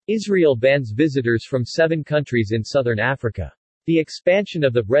Israel bans visitors from 7 countries in southern Africa. The expansion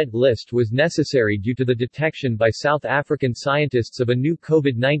of the red list was necessary due to the detection by South African scientists of a new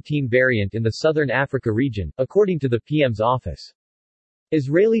COVID-19 variant in the southern Africa region, according to the PM's office.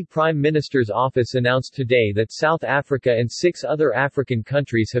 Israeli Prime Minister's office announced today that South Africa and 6 other African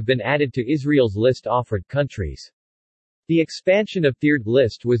countries have been added to Israel's list offered countries. The expansion of third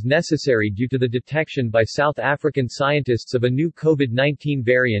list was necessary due to the detection by South African scientists of a new COVID-19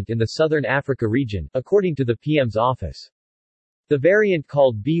 variant in the southern Africa region, according to the PM's office. The variant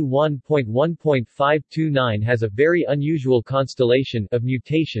called B1.1.529 has a very unusual constellation of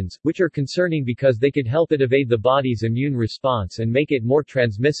mutations, which are concerning because they could help it evade the body's immune response and make it more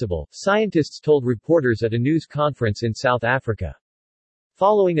transmissible, scientists told reporters at a news conference in South Africa.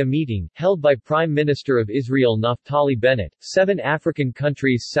 Following a meeting, held by Prime Minister of Israel Naftali Bennett, 7 African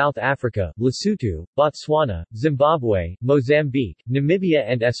countries South Africa, Lesotho, Botswana, Zimbabwe, Mozambique, Namibia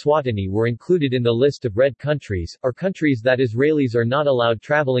and Eswatini were included in the list of red countries, or countries that Israelis are not allowed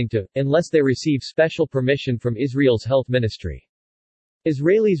traveling to, unless they receive special permission from Israel's health ministry.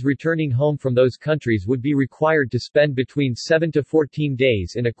 Israelis returning home from those countries would be required to spend between 7 to 14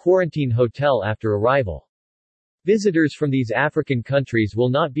 days in a quarantine hotel after arrival. Visitors from these African countries will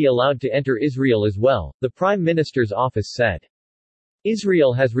not be allowed to enter Israel as well, the Prime Minister's office said.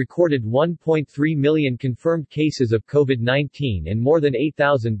 Israel has recorded 1.3 million confirmed cases of COVID-19 and more than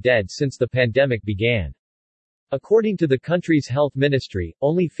 8,000 dead since the pandemic began. According to the country's health ministry,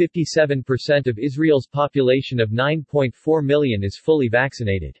 only 57% of Israel's population of 9.4 million is fully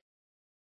vaccinated.